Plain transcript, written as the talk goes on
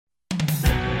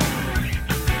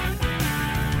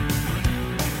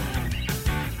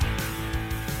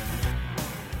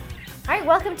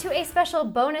welcome to a special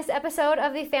bonus episode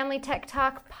of the Family Tech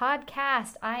Talk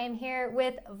podcast. I am here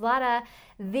with Vlada,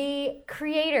 the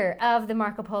creator of the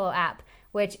Marco Polo app,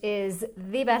 which is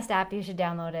the best app. You should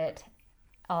download it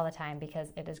all the time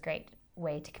because it is a great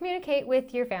way to communicate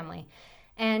with your family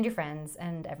and your friends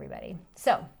and everybody.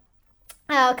 So,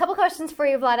 a couple questions for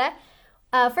you, Vlada.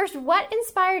 First, what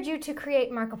inspired you to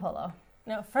create Marco Polo?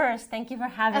 No, first, thank you for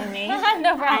having me.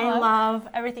 No problem. I love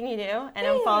everything you do, and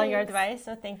I'm following your advice,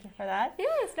 so thank you for that.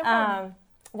 Yes, no problem.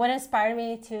 What inspired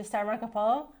me to start Marco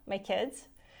Polo? My kids.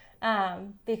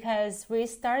 Because we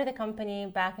started the company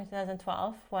back in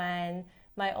 2012 when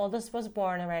my oldest was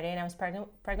born already, and I was pregnant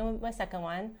with my second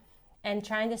one, and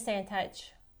trying to stay in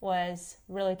touch was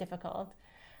really difficult.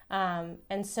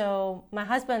 And so my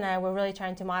husband and I were really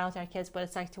trying to model to our kids what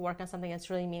it's like to work on something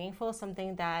that's really meaningful,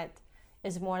 something that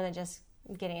is more than just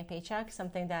getting a paycheck,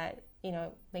 something that, you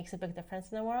know, makes a big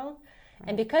difference in the world. Right.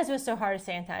 And because it was so hard to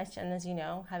stay in touch, and as you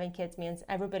know, having kids means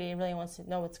everybody really wants to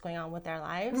know what's going on with their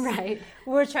lives. Right.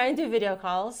 We were trying to do video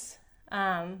calls,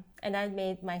 and that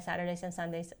made my Saturdays and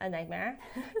Sundays a nightmare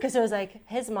because it was like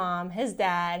his mom, his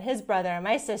dad, his brother,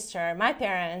 my sister, my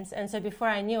parents. And so before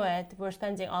I knew it, we were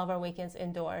spending all of our weekends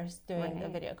indoors doing the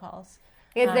video calls.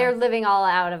 Because they're living all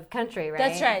out of country,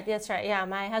 right? That's right. Yeah,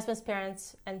 my husband's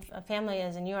parents and family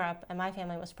is in Europe, and my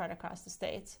family was spread across the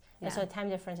States. Yeah. And so time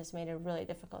differences made it really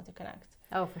difficult to connect.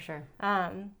 Oh, for sure.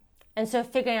 And so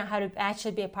figuring out how to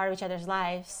actually be a part of each other's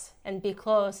lives and be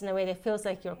close in a way that feels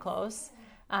like you're close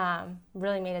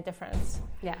really made a difference.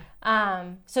 Yeah.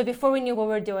 So before we knew what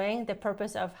we were doing, the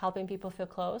purpose of helping people feel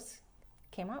close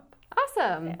came up.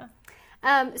 Awesome. Yeah.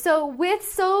 So with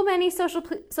so many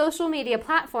social media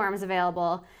platforms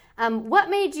available,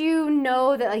 what made you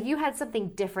know that like you had something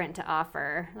different to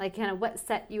offer? Like kind of what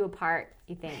set you apart,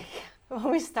 you think?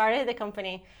 When we started the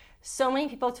company, so many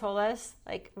people told us,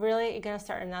 like, really, you're going to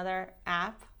start another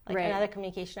app, like another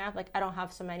communication app? Like, I don't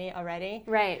have so many already.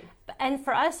 Right. And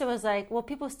for us, it was like, well,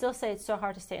 people still say it's so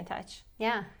hard to stay in touch.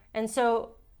 Yeah. And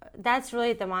so that's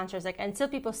really the mantra, is like, until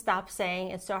people stop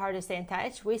saying it's so hard to stay in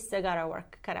touch, we still got our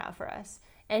work cut out for us.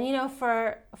 And you know,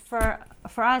 for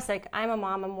us, like, I'm a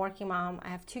mom, I'm a working mom, I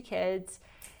have 2 kids,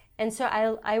 and so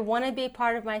I want to be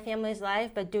part of my family's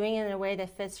life, but doing it in a way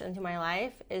that fits into my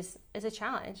life is a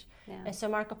challenge. Yeah. And so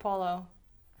Marco Polo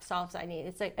solves that need.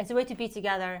 It's a way to be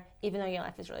together even though your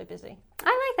life is really busy.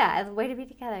 I like that. It's a way to be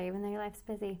together even though your life's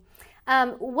busy.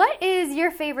 What is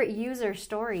your favorite user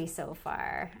story so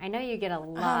far? I know you get a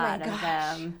lot of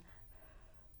them.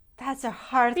 That's a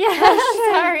hard question.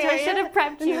 Sorry, I should have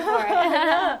prepped you for it.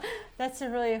 No, that's a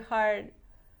really hard.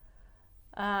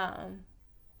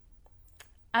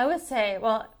 I would say,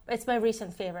 well, it's my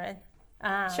recent favorite.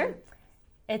 Sure.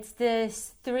 It's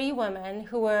this 3 women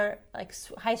who were like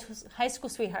high school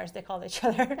sweethearts, they called each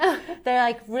other. They're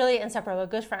like really inseparable,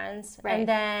 good friends. Right. And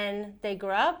then they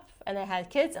grew up and they had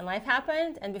kids and life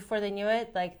happened. And before they knew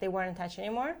it, like they weren't in touch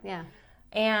anymore. Yeah.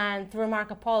 And through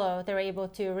Marco Polo, they were able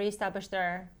to reestablish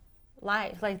their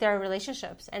life, like their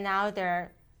relationships. And now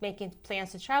they're making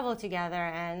plans to travel together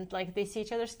and like they see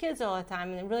each other's kids all the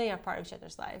time and they really are part of each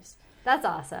other's lives. That's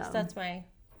awesome. So that's my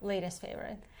latest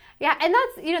favorite. Yeah, and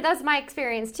that's my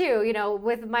experience too. You know,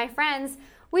 with my friends,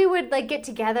 we would like get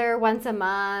together once a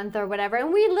month or whatever,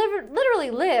 and we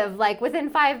literally live like within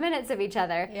 5 minutes of each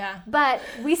other. Yeah. But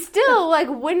we still like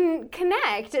wouldn't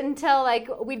connect until like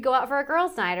we'd go out for a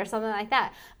girls' night or something like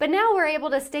that. But now we're able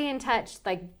to stay in touch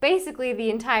like basically the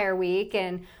entire week,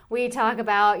 and we talk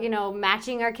about, you know,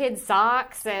 matching our kids'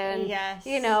 socks and,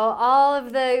 you know, all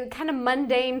of the kind of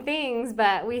mundane things,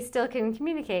 but we still can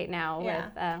communicate now.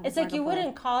 Yeah. With, it's like you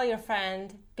wouldn't call your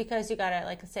friend because you got a,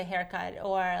 like, let's say, haircut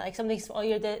or like something small,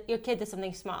 your kid did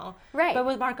something small. Right. But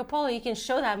with Marco Polo, you can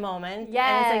show that moment.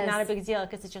 Yes. And it's like not a big deal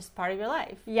because it's just part of your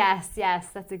life. Yes,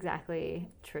 that's exactly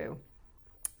true.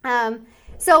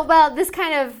 So, well, this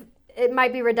kind of, it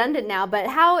might be redundant now, but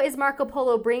how is Marco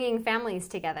Polo bringing families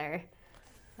together?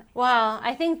 Well,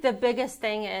 I think the biggest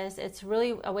thing is it's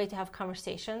really a way to have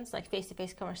conversations, like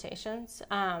face-to-face conversations.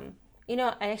 You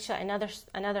know, actually,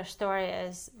 another story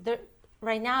is there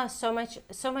right now. So much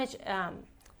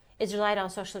is relied on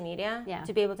social media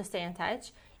to be able to stay in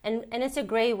touch, and it's a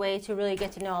great way to really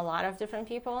get to know a lot of different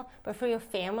people. But for your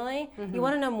family, you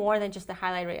want to know more than just the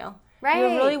highlight reel. Right.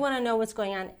 You really want to know what's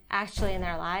going on actually in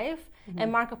their life,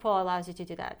 and Marco Polo allows you to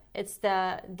do that. It's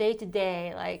the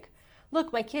day-to-day, like,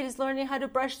 look, my kid is learning how to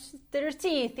brush their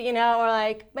teeth, you know, or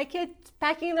like my kid's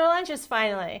packing their lunches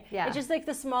finally. Yeah. It's just like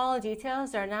the small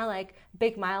details are not like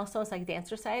big milestones like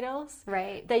dance recitals.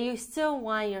 Right. That you still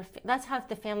want that's how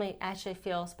the family actually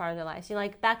feels part of their lives. You know,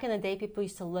 like back in the day, people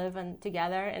used to live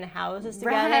together in houses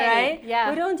together, right? Yeah.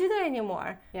 We don't do that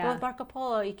anymore. Yeah. But with Marco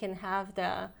Polo, you can have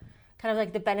the kind of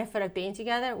like the benefit of being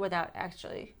together without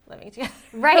actually living together.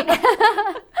 Right.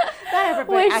 Not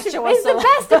everybody Which actually is wants the to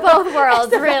best of both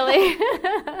worlds, really.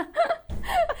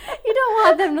 You don't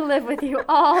want them to live with you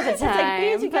all the time. It's like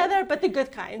being together, but the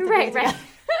good kind. Right.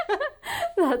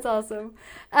 That's awesome.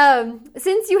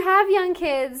 Since you have young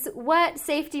kids, what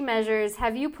safety measures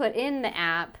have you put in the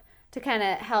app to kind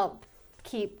of help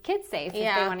keep kids safe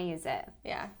if they want to use it?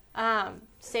 Yeah.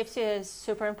 Safety is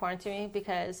super important to me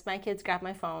because my kids grab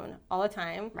my phone all the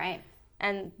time. Right.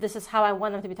 And this is how I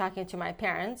want them to be talking to my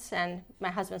parents and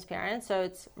my husband's parents. So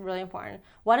it's really important.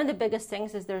 One of the biggest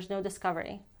things is there's no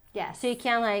discovery. Yes. So you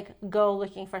can't like go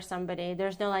looking for somebody.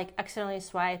 There's no like accidentally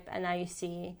swipe and now you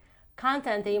see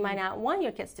content that you might not want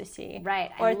your kids to see.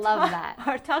 Right. I love that.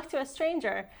 Or talk to a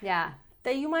stranger. Yeah.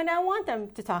 That you might not want them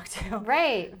to talk to.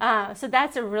 Right. So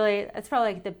that's probably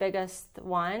like the biggest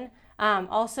one.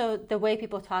 Also, the way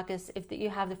people talk is if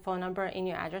you have the phone number in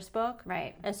your address book.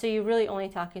 Right. And so you're really only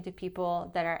talking to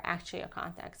people that are actually your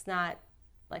contacts, not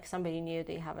like somebody new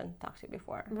that you haven't talked to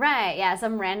before. Right. Yeah.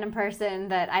 Some random person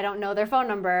that I don't know their phone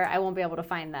number, I won't be able to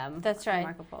find them. That's right.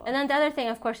 And then the other thing,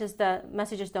 of course, is the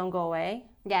messages don't go away.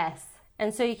 Yes.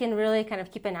 And so you can really kind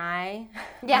of keep an eye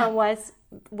on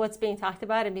what's being talked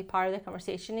about and be part of the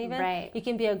conversation even. Right. You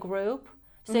can be a group.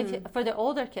 So if for the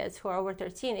older kids who are over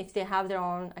 13, if they have their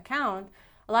own account,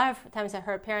 a lot of times I've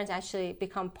heard parents actually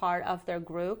become part of their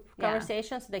group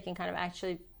conversation so they can kind of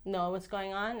actually know what's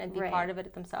going on and be part of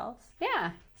it themselves.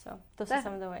 Yeah. So those are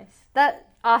some of the ways. That's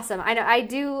awesome. I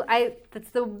know. That's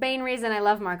the main reason I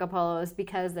love Marco Polo is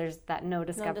because there's that no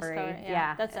discovery.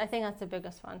 Yeah. I think that's the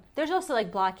biggest one. There's also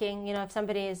like blocking, you know, if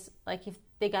somebody is like, if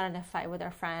they got in a fight with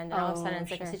their friend and all of a sudden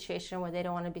it's like a situation where they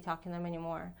don't want to be talking to them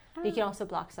anymore, you can also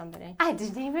block somebody. I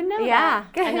didn't even know that. Yeah.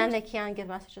 Good. And then they can't get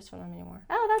messages from them anymore.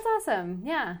 Oh, that's awesome.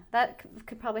 Yeah. That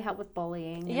could probably help with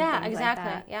bullying. And exactly.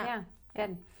 Like that. Yeah.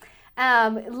 Good.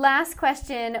 Last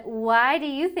question. Why do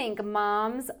you think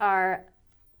moms are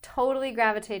totally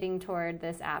gravitating toward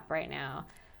this app right now?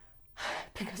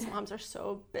 Because moms are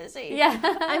so busy. Yeah.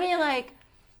 I mean, like,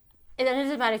 it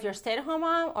doesn't matter if you're a stay-at-home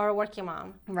mom or a working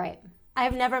mom. Right.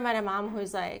 I've never met a mom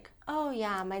who's like, oh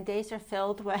yeah, my days are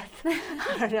filled with,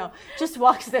 I don't know, just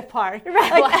walks to the park.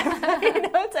 Right. Like, you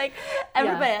know, it's like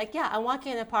everybody like, yeah, I'm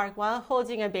walking in the park while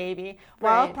holding a baby,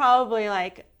 while probably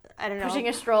like, I don't know, pushing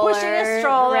a stroller,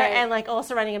 right. and like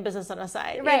also running a business on the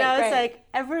side. Right, you know, it's like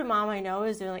every mom I know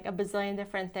is doing like a bazillion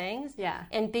different things. Yeah.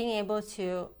 And being able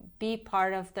to be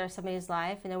part of somebody's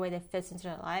life in a way that fits into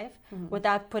their life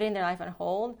without putting their life on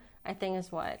hold, I think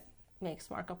is what makes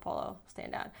Marco Polo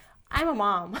stand out. I'm a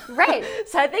mom. Right.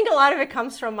 So I think a lot of it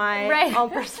comes from my own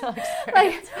personal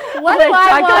experience. Like, what do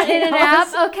I want in an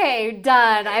app? Okay,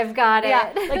 done. I've got it.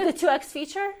 Yeah, like the 2x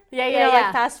feature. Yeah.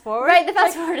 Like fast forward. Right, the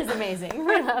fast forward is amazing.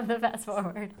 We love the fast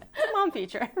forward. It's a mom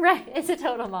feature. Right, it's a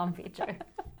total mom feature.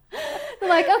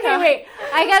 Like, okay, wait,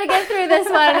 I got to get through this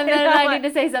one and then I need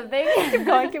to say something. Keep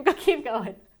going. Because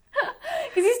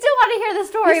you still want to hear the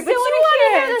story, but you want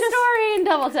to hear the story in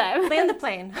double time. Land the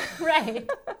plane. Right.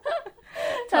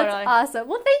 That's awesome.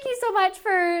 Well, thank you so much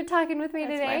for talking with me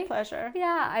today. It's my pleasure. Yeah,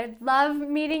 I love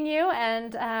meeting you,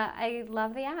 and I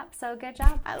love the app, so good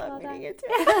job. I love meeting you too.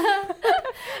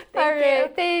 All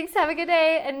right, thanks. Have a good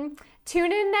day, and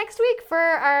tune in next week for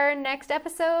our next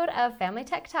episode of Family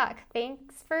Tech Talk.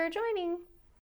 Thanks for joining.